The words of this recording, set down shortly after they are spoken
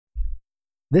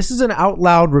This is an out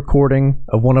loud recording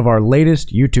of one of our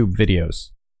latest YouTube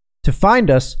videos. To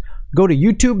find us, go to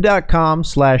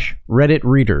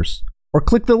youtube.com/redditreaders or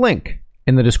click the link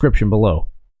in the description below.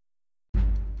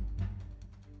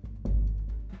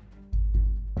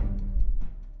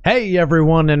 Hey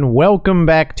everyone, and welcome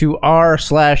back to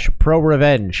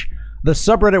r/ProRevenge, the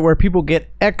subreddit where people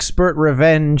get expert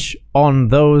revenge on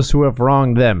those who have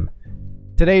wronged them.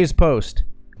 Today's post: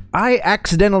 I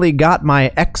accidentally got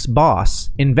my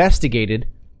ex-boss investigated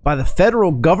by the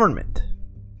federal government.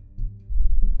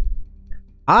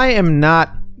 I am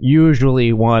not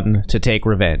usually one to take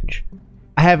revenge.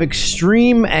 I have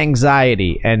extreme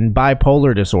anxiety and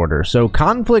bipolar disorder, so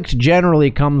conflict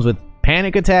generally comes with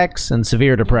panic attacks and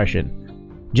severe depression.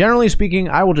 Generally speaking,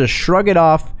 I will just shrug it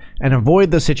off and avoid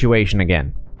the situation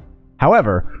again.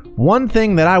 However, one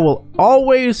thing that I will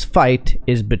always fight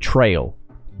is betrayal.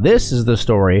 This is the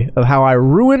story of how I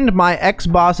ruined my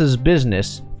ex-boss's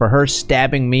business for her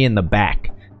stabbing me in the back.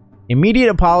 Immediate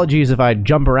apologies if I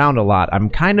jump around a lot. I'm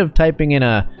kind of typing in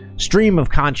a stream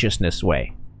of consciousness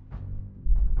way.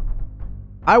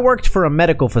 I worked for a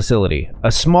medical facility,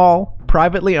 a small,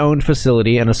 privately owned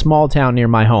facility in a small town near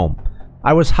my home.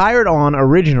 I was hired on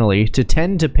originally to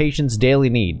tend to patients'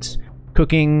 daily needs,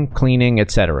 cooking, cleaning,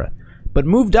 etc., but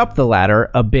moved up the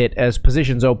ladder a bit as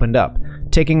positions opened up,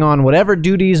 taking on whatever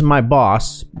duties my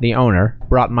boss, the owner,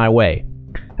 brought my way.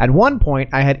 At one point,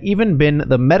 I had even been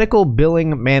the medical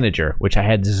billing manager, which I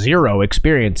had zero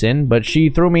experience in, but she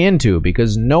threw me into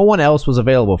because no one else was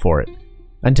available for it.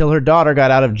 Until her daughter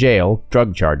got out of jail,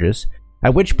 drug charges,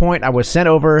 at which point I was sent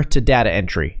over to data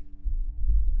entry.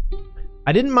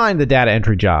 I didn't mind the data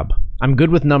entry job. I'm good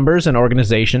with numbers and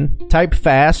organization, type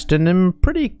fast, and am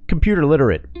pretty computer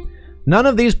literate. None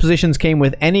of these positions came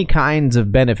with any kinds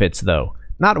of benefits, though.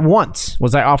 Not once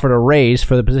was I offered a raise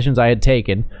for the positions I had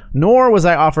taken, nor was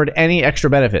I offered any extra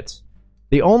benefits.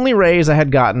 The only raise I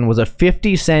had gotten was a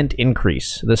 50-cent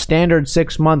increase, the standard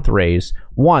 6-month raise,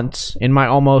 once in my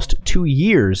almost 2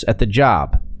 years at the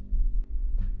job.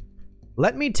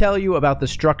 Let me tell you about the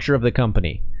structure of the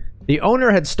company. The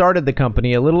owner had started the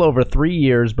company a little over 3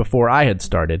 years before I had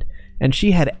started, and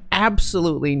she had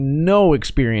absolutely no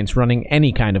experience running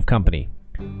any kind of company.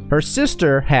 Her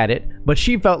sister had it, but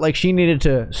she felt like she needed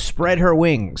to spread her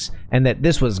wings, and that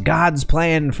this was God's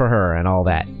plan for her and all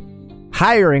that.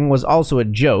 Hiring was also a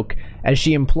joke, as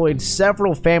she employed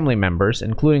several family members,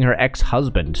 including her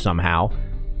ex-husband somehow,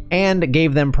 and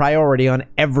gave them priority on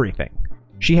everything.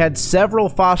 She had several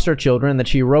foster children that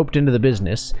she roped into the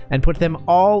business, and put them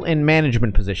all in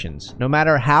management positions, no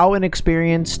matter how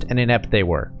inexperienced and inept they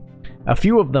were. A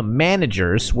few of the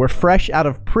managers were fresh out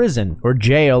of prison or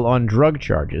jail on drug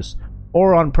charges,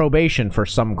 or on probation for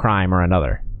some crime or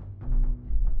another.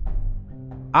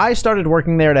 I started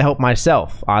working there to help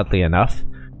myself, oddly enough.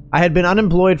 I had been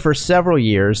unemployed for several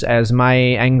years, as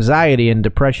my anxiety and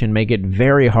depression make it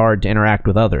very hard to interact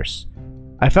with others.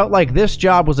 I felt like this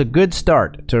job was a good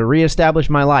start to reestablish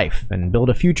my life and build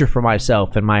a future for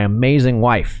myself and my amazing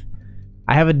wife.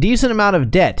 I have a decent amount of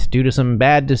debt due to some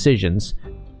bad decisions.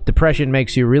 Depression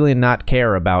makes you really not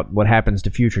care about what happens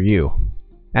to future you.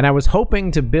 And I was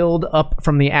hoping to build up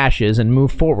from the ashes and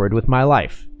move forward with my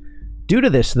life. Due to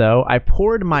this, though, I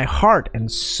poured my heart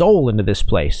and soul into this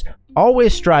place,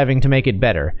 always striving to make it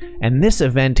better, and this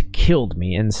event killed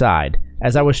me inside,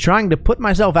 as I was trying to put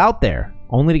myself out there,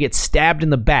 only to get stabbed in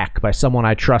the back by someone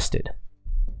I trusted.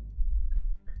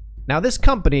 Now, this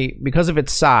company, because of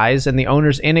its size and the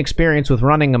owner's inexperience with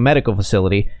running a medical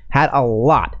facility, had a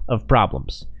lot of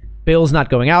problems. Bills not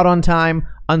going out on time,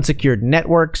 unsecured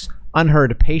networks,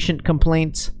 unheard patient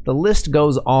complaints, the list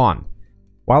goes on.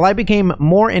 While I became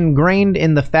more ingrained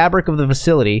in the fabric of the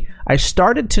facility, I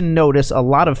started to notice a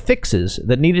lot of fixes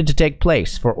that needed to take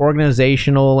place for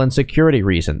organizational and security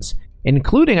reasons,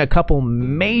 including a couple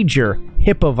major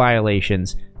HIPAA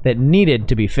violations that needed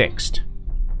to be fixed.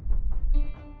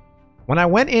 When I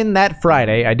went in that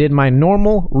Friday, I did my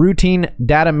normal, routine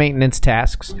data maintenance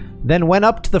tasks, then went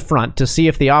up to the front to see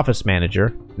if the office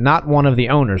manager, not one of the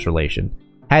owner's relation,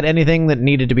 had anything that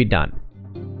needed to be done.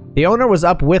 The owner was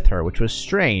up with her, which was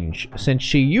strange, since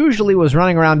she usually was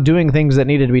running around doing things that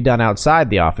needed to be done outside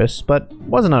the office, but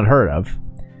wasn't unheard of.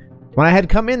 When I had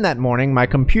come in that morning, my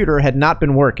computer had not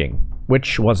been working,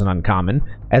 which wasn't uncommon,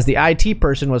 as the IT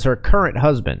person was her current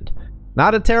husband.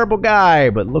 Not a terrible guy,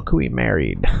 but look who he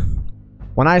married.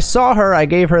 When I saw her, I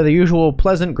gave her the usual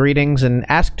pleasant greetings and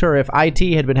asked her if IT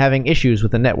had been having issues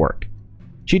with the network.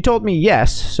 She told me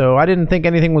yes, so I didn't think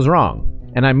anything was wrong,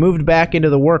 and I moved back into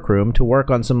the workroom to work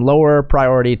on some lower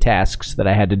priority tasks that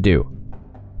I had to do.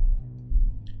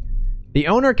 The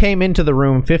owner came into the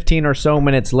room 15 or so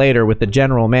minutes later with the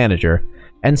general manager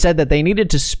and said that they needed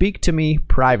to speak to me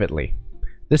privately.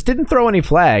 This didn't throw any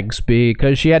flags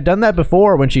because she had done that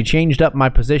before when she changed up my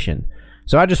position,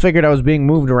 so I just figured I was being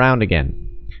moved around again.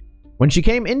 When she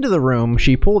came into the room,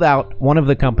 she pulled out one of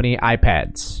the company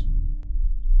iPads.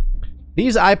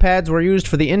 These iPads were used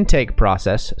for the intake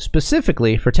process,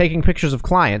 specifically for taking pictures of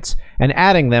clients and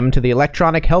adding them to the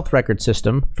electronic health record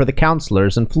system for the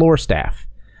counselors and floor staff.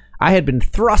 I had been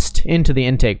thrust into the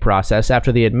intake process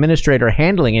after the administrator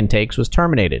handling intakes was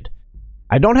terminated.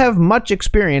 I don't have much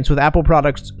experience with Apple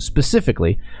products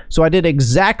specifically, so I did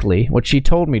exactly what she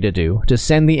told me to do to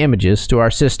send the images to our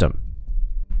system.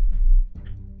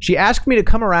 She asked me to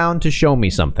come around to show me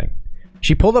something.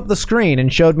 She pulled up the screen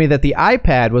and showed me that the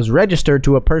iPad was registered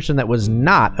to a person that was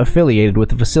not affiliated with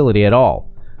the facility at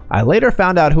all. I later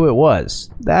found out who it was.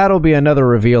 That'll be another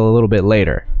reveal a little bit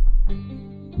later.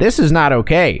 This is not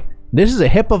okay. This is a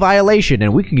HIPAA violation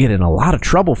and we could get in a lot of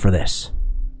trouble for this.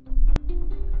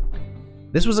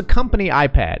 This was a company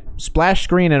iPad, splash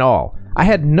screen and all. I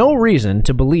had no reason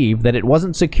to believe that it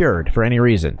wasn't secured for any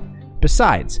reason.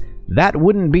 Besides, that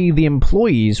wouldn't be the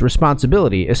employee's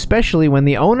responsibility, especially when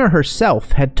the owner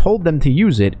herself had told them to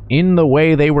use it in the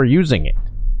way they were using it.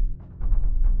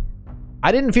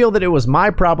 I didn't feel that it was my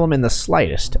problem in the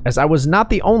slightest, as I was not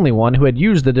the only one who had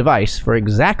used the device for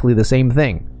exactly the same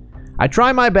thing. I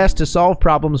try my best to solve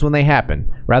problems when they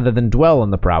happen, rather than dwell on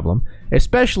the problem,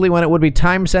 especially when it would be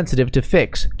time-sensitive to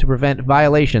fix to prevent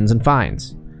violations and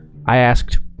fines. I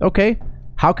asked, "Okay,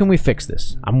 how can we fix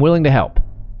this? I'm willing to help."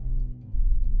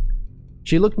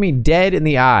 She looked me dead in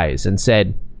the eyes and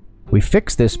said, "We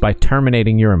fix this by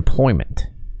terminating your employment."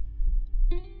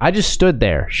 I just stood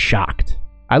there, shocked.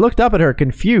 I looked up at her,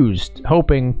 confused,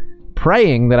 hoping,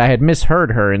 praying that I had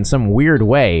misheard her in some weird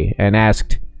way, and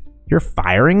asked, "You're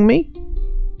firing me?"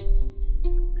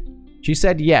 She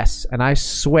said yes, and I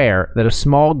swear that a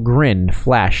small grin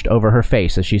flashed over her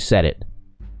face as she said it.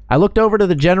 I looked over to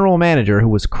the general manager who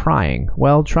was crying,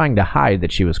 well, trying to hide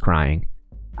that she was crying.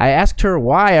 I asked her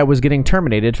why I was getting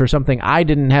terminated for something I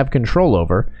didn't have control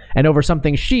over, and over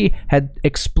something she had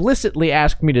explicitly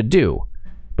asked me to do,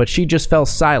 but she just fell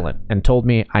silent and told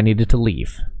me I needed to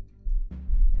leave.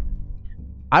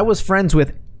 I was friends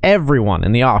with everyone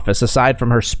in the office aside from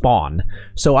her spawn,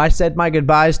 so I said my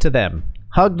goodbyes to them,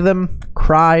 hugged them,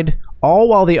 cried, all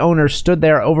while the owner stood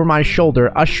there over my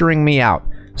shoulder ushering me out,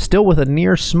 still with a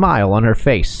near smile on her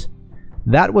face.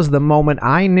 That was the moment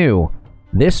I knew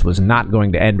this was not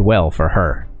going to end well for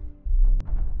her.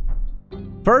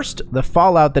 First, the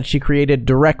fallout that she created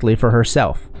directly for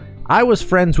herself. I was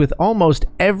friends with almost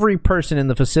every person in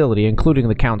the facility, including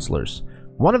the counselors.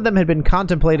 One of them had been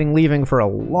contemplating leaving for a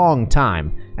long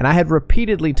time, and I had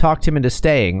repeatedly talked him into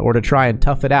staying or to try and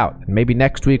tough it out, and maybe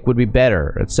next week would be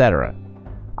better, etc.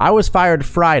 I was fired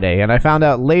Friday, and I found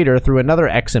out later through another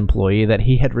ex-employee that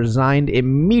he had resigned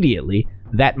immediately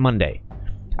that Monday.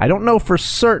 I don't know for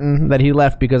certain that he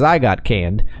left because I got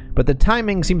canned, but the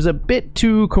timing seems a bit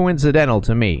too coincidental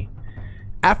to me.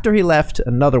 After he left,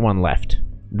 another one left.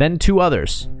 Then two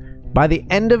others. By the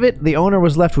end of it, the owner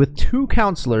was left with two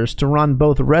counselors to run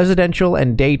both residential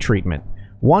and day treatment.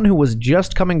 One who was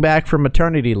just coming back from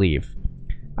maternity leave.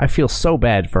 I feel so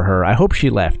bad for her. I hope she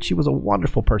left. She was a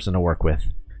wonderful person to work with.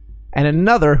 And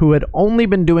another who had only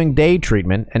been doing day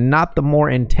treatment and not the more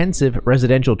intensive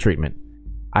residential treatment.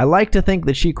 I like to think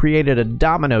that she created a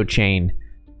domino chain,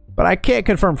 but I can't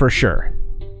confirm for sure.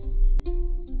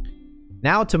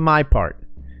 Now to my part.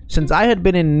 Since I had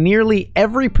been in nearly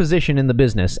every position in the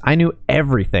business, I knew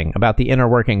everything about the inner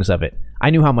workings of it. I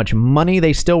knew how much money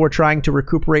they still were trying to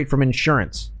recuperate from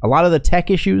insurance, a lot of the tech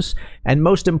issues, and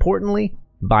most importantly,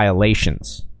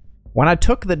 violations. When I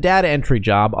took the data entry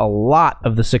job, a lot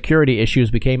of the security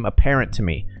issues became apparent to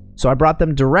me, so I brought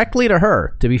them directly to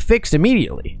her to be fixed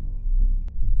immediately.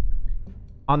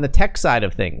 On the tech side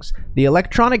of things, the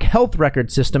electronic health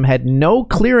record system had no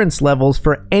clearance levels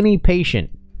for any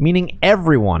patient, meaning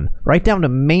everyone, right down to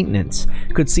maintenance,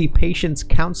 could see patients'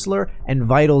 counselor and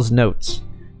vitals notes.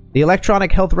 The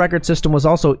electronic health record system was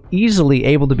also easily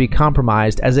able to be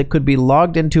compromised as it could be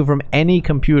logged into from any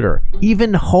computer,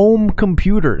 even home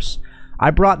computers.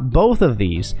 I brought both of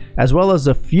these, as well as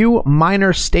a few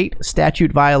minor state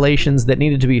statute violations that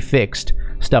needed to be fixed.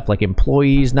 Stuff like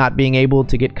employees not being able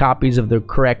to get copies of the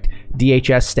correct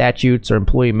DHS statutes or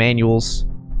employee manuals.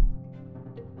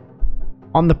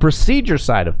 On the procedure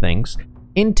side of things,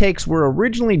 intakes were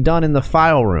originally done in the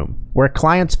file room, where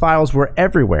clients' files were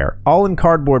everywhere, all in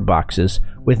cardboard boxes,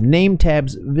 with name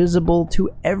tabs visible to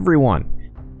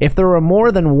everyone. If there were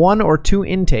more than 1 or 2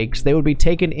 intakes, they would be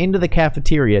taken into the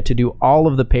cafeteria to do all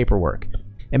of the paperwork.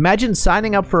 Imagine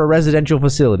signing up for a residential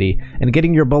facility and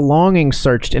getting your belongings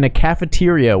searched in a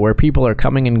cafeteria where people are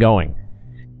coming and going.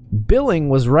 Billing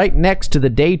was right next to the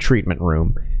day treatment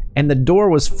room, and the door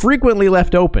was frequently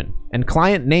left open, and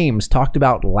client names talked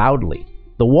about loudly.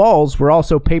 The walls were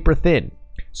also paper thin,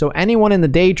 so anyone in the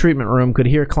day treatment room could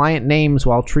hear client names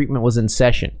while treatment was in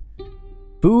session.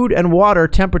 Food and water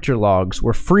temperature logs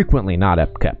were frequently not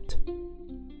kept.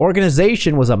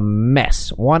 Organization was a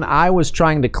mess, one I was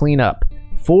trying to clean up.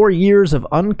 4 years of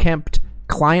unkempt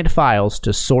client files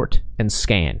to sort and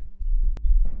scan.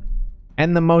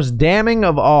 And the most damning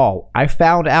of all, I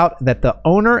found out that the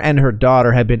owner and her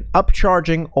daughter had been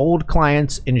upcharging old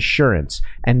clients' insurance,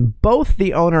 and both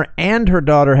the owner and her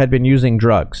daughter had been using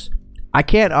drugs. I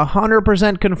can't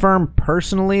 100% confirm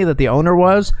personally that the owner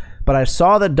was, but I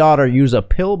saw the daughter use a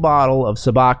pill bottle of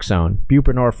Suboxone,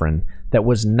 buprenorphine, that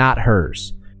was not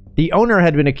hers. The owner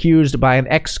had been accused by an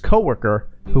ex-coworker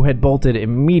who had bolted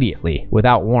immediately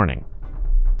without warning.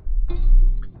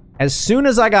 As soon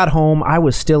as I got home, I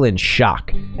was still in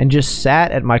shock and just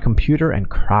sat at my computer and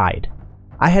cried.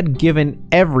 I had given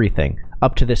everything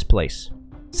up to this place,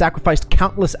 sacrificed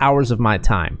countless hours of my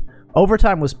time.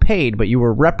 Overtime was paid, but you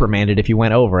were reprimanded if you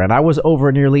went over, and I was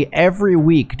over nearly every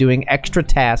week doing extra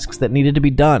tasks that needed to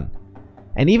be done,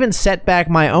 and even set back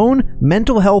my own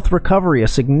mental health recovery a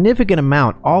significant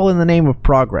amount, all in the name of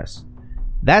progress.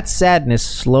 That sadness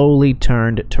slowly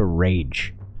turned to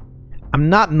rage. I'm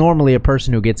not normally a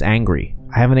person who gets angry.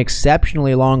 I have an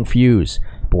exceptionally long fuse,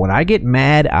 but when I get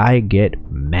mad, I get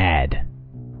mad.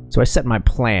 So I set my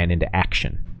plan into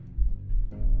action.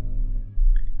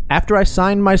 After I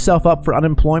signed myself up for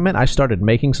unemployment, I started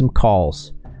making some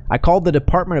calls. I called the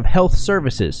Department of Health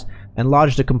Services and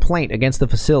lodged a complaint against the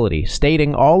facility,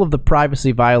 stating all of the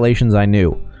privacy violations I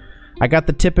knew. I got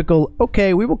the typical,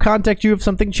 "Okay, we will contact you if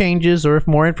something changes or if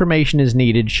more information is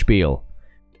needed" spiel.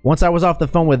 Once I was off the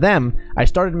phone with them, I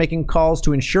started making calls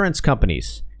to insurance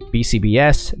companies.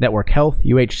 BCBS, Network Health,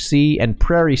 UHC, and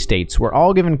Prairie States were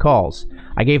all given calls.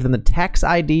 I gave them the tax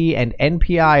ID and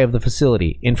NPI of the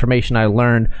facility, information I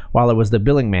learned while I was the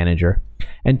billing manager,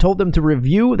 and told them to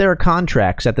review their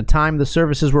contracts at the time the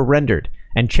services were rendered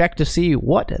and check to see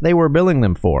what they were billing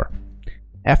them for.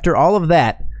 After all of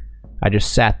that, I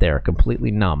just sat there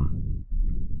completely numb.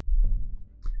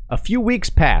 A few weeks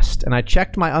passed, and I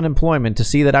checked my unemployment to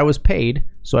see that I was paid,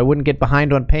 so I wouldn't get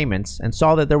behind on payments, and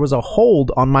saw that there was a hold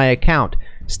on my account,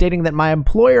 stating that my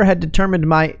employer had determined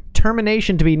my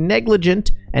termination to be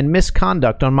negligent and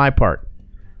misconduct on my part.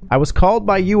 I was called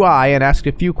by UI and asked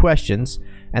a few questions,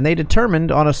 and they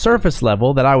determined on a surface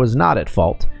level that I was not at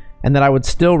fault, and that I would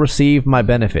still receive my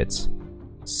benefits.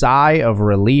 Sigh of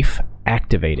relief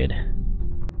activated.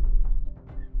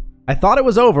 I thought it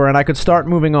was over and I could start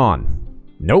moving on.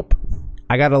 Nope.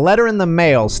 I got a letter in the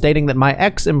mail stating that my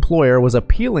ex-employer was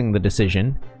appealing the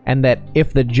decision, and that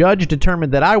if the judge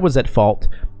determined that I was at fault,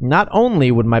 not only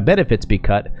would my benefits be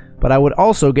cut, but I would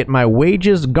also get my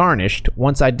wages garnished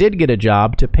once I did get a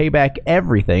job to pay back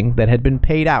everything that had been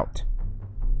paid out.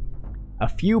 A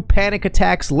few panic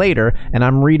attacks later, and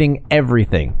I'm reading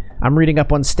everything. I'm reading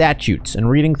up on statutes and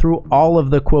reading through all of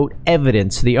the, quote,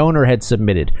 evidence the owner had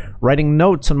submitted, writing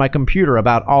notes on my computer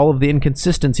about all of the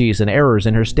inconsistencies and errors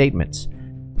in her statements.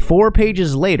 4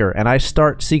 pages later, and I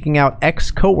start seeking out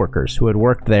ex-coworkers who had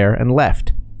worked there and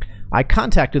left. I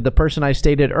contacted the person I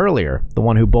stated earlier, the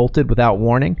one who bolted without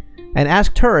warning, and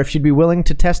asked her if she'd be willing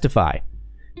to testify.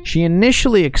 She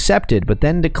initially accepted, but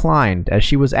then declined, as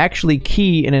she was actually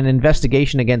key in an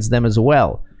investigation against them as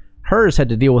well. Hers had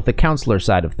to deal with the counselor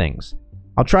side of things.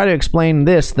 I'll try to explain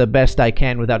this the best I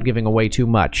can without giving away too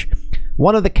much.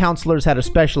 One of the counselors had a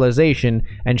specialization,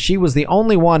 and she was the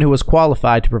only one who was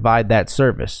qualified to provide that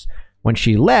service. When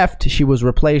she left, she was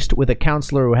replaced with a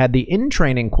counselor who had the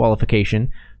in-training qualification,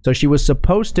 so she was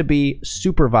supposed to be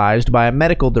supervised by a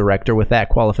medical director with that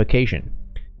qualification.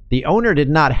 The owner did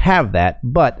not have that,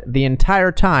 but the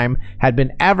entire time had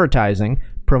been advertising,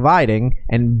 providing,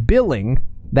 and billing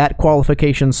that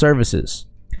qualification services.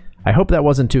 I hope that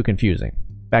wasn't too confusing.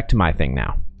 Back to my thing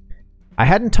now. I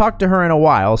hadn't talked to her in a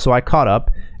while, so I caught up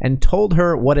and told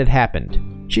her what had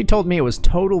happened. She told me it was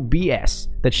total BS,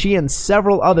 that she and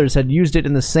several others had used it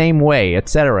in the same way,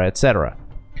 etc., etc.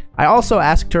 I also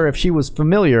asked her if she was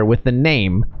familiar with the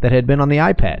name that had been on the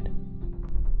iPad.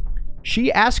 She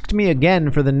asked me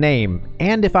again for the name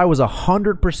and if I was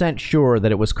 100% sure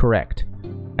that it was correct.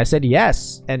 I said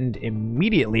yes, and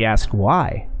immediately asked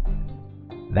why.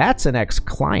 That's an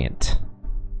ex-client.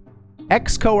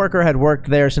 Ex-coworker had worked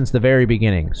there since the very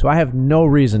beginning, so I have no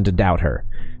reason to doubt her.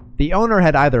 The owner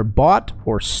had either bought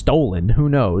or stolen, who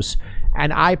knows,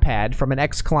 an iPad from an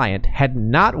ex-client, had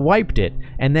not wiped it,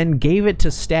 and then gave it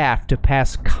to staff to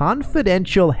pass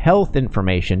confidential health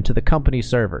information to the company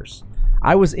servers.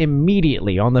 I was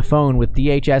immediately on the phone with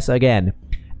DHS again,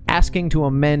 asking to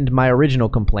amend my original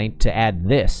complaint to add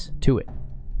this to it.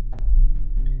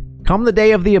 Come the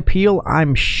day of the appeal,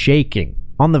 I'm shaking,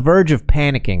 on the verge of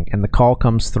panicking, and the call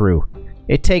comes through.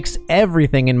 It takes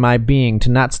everything in my being to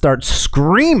not start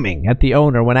screaming at the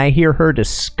owner when I hear her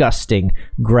disgusting,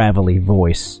 gravelly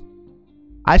voice.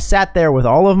 I sat there with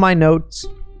all of my notes,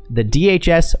 the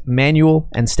DHS manual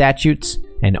and statutes,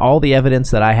 and all the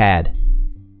evidence that I had.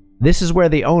 This is where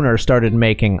the owner started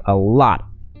making a lot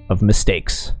of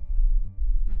mistakes.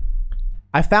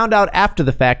 I found out after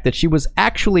the fact that she was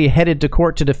actually headed to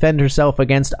court to defend herself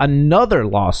against another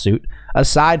lawsuit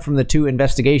aside from the two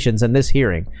investigations and this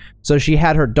hearing. So she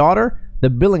had her daughter, the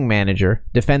billing manager,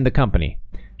 defend the company.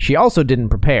 She also didn't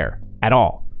prepare at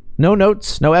all. No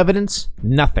notes, no evidence,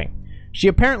 nothing. She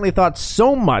apparently thought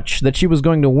so much that she was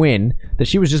going to win that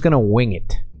she was just going to wing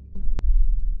it.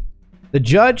 The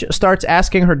judge starts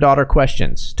asking her daughter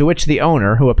questions, to which the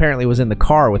owner, who apparently was in the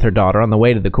car with her daughter on the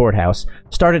way to the courthouse,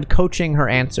 started coaching her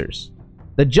answers.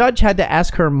 The judge had to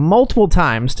ask her multiple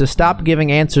times to stop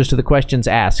giving answers to the questions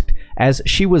asked, as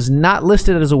she was not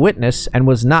listed as a witness and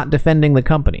was not defending the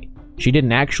company. She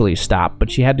didn't actually stop, but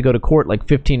she had to go to court like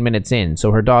 15 minutes in,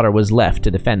 so her daughter was left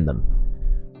to defend them.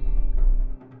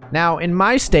 Now, in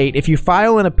my state, if you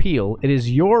file an appeal, it is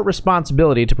your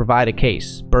responsibility to provide a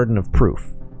case, burden of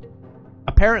proof.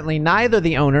 Apparently, neither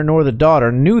the owner nor the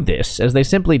daughter knew this, as they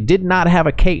simply did not have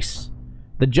a case.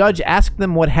 The judge asked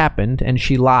them what happened, and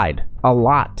she lied. A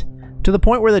lot. To the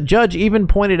point where the judge even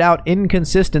pointed out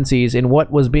inconsistencies in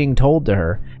what was being told to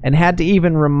her, and had to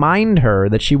even remind her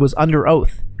that she was under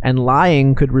oath, and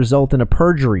lying could result in a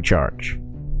perjury charge.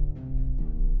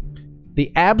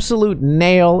 The absolute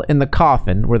nail in the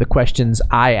coffin were the questions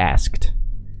I asked.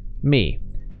 Me.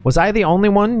 Was I the only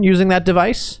one using that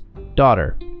device?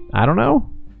 Daughter. I don't know.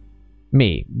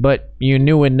 Me. But you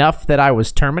knew enough that I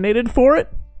was terminated for it?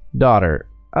 Daughter.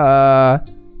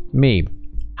 Me.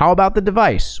 How about the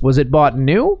device? Was it bought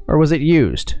new or was it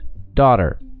used?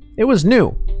 Daughter. It was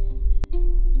new.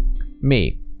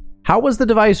 Me. How was the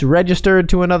device registered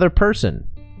to another person?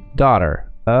 Daughter.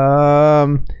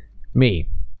 Me.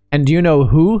 And do you know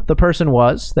who the person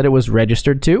was that it was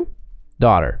registered to?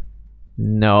 Daughter.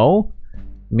 No.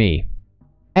 Me.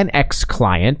 An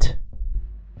ex-client.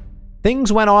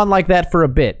 Things went on like that for a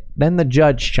bit. Then the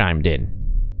judge chimed in.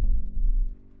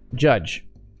 Judge.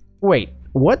 Wait,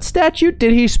 what statute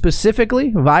did he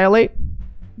specifically violate?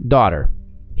 Daughter.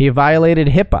 He violated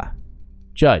HIPAA.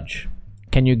 Judge.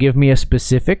 Can you give me a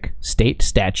specific state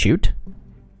statute?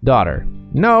 Daughter.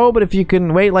 No, but if you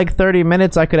can wait like 30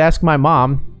 minutes, I could ask my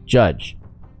mom. Judge.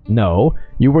 No,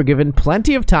 you were given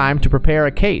plenty of time to prepare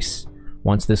a case.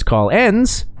 Once this call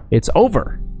ends, it's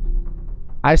over.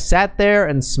 I sat there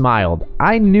and smiled.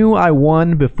 I knew I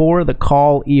won before the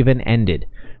call even ended.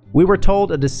 We were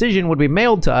told a decision would be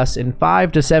mailed to us in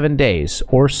 5 to 7 days,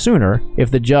 or sooner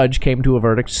if the judge came to a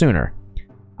verdict sooner.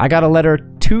 I got a letter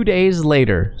 2 days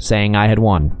later saying I had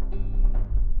won.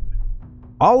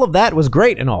 All of that was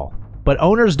great and all, but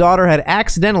owner's daughter had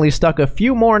accidentally stuck a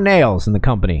few more nails in the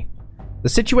company. The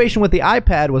situation with the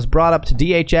iPad was brought up to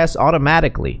DHS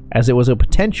automatically, as it was a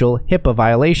potential HIPAA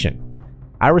violation.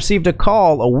 I received a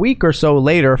call a week or so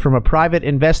later from a private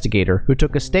investigator who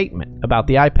took a statement about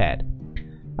the iPad.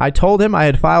 I told him I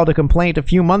had filed a complaint a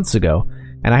few months ago,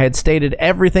 and I had stated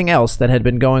everything else that had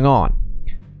been going on.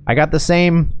 I got the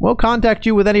same, "We'll contact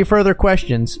you with any further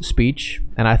questions" speech,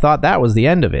 and I thought that was the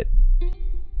end of it.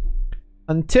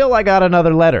 Until I got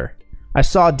another letter. I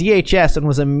saw DHS and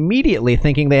was immediately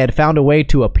thinking they had found a way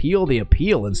to appeal the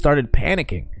appeal and started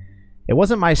panicking. It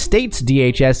wasn't my state's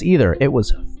DHS either, it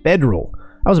was federal.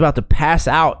 I was about to pass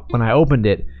out when I opened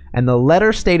it, and the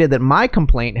letter stated that my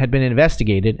complaint had been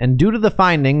investigated and due to the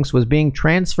findings was being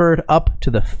transferred up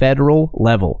to the federal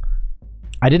level.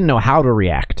 I didn't know how to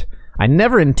react. I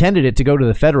never intended it to go to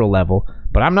the federal level,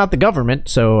 but I'm not the government,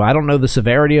 so I don't know the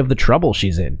severity of the trouble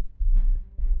she's in.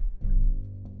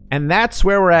 And that's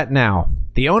where we're at now.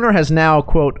 The owner has now,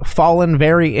 quote, fallen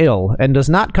very ill and does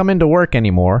not come into work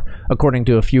anymore, according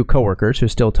to a few coworkers who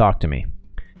still talk to me.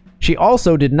 She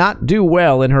also did not do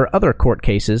well in her other court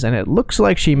cases, and it looks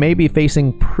like she may be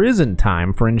facing prison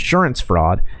time for insurance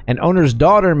fraud, and owner's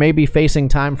daughter may be facing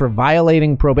time for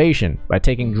violating probation by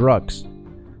taking drugs.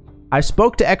 I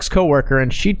spoke to ex-coworker,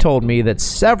 and she told me that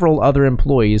several other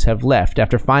employees have left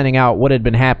after finding out what had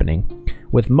been happening,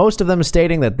 with most of them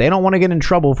stating that they don't want to get in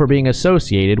trouble for being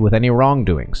associated with any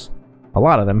wrongdoings. a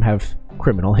lot of them have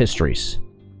criminal histories.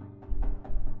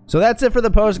 So that's it for the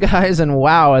post, guys, and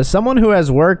wow, as someone who has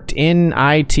worked in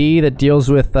IT that deals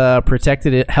with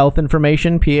protected health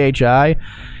information, PHI,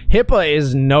 HIPAA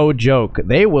is no joke.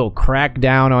 They will crack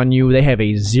down on you. They have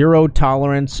a zero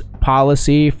tolerance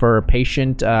policy for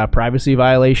patient privacy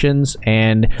violations,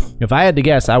 and if I had to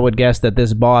guess, I would guess that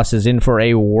this boss is in for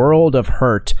a world of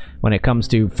hurt when it comes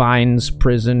to fines,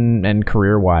 prison, and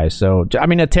career-wise. So, I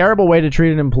mean, a terrible way to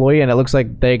treat an employee, and it looks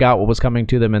like they got what was coming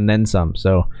to them and then some.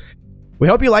 So we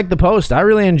hope you liked the post. I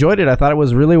really enjoyed it. I thought it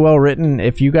was really well written.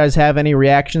 If you guys have any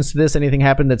reactions to this, anything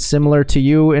happened that's similar to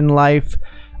you in life,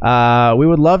 we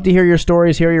would love to hear your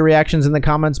stories, hear your reactions in the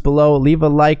comments below. Leave a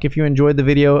like if you enjoyed the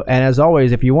video. And as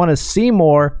always, if you want to see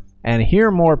more and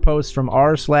hear more posts from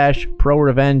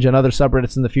r/ProRevenge and other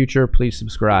subreddits in the future, please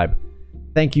subscribe.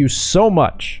 Thank you so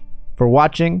much for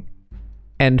watching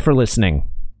and for listening.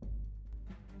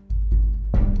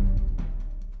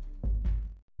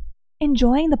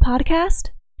 Enjoying the podcast?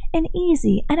 An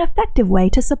easy and effective way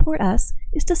to support us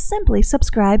is to simply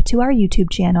subscribe to our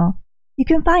YouTube channel. You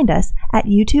can find us at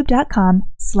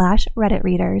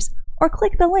youtube.com/RedditReaders or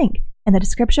click the link in the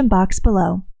description box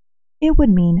below. It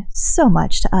would mean so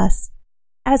much to us.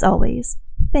 As always,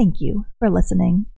 thank you for listening.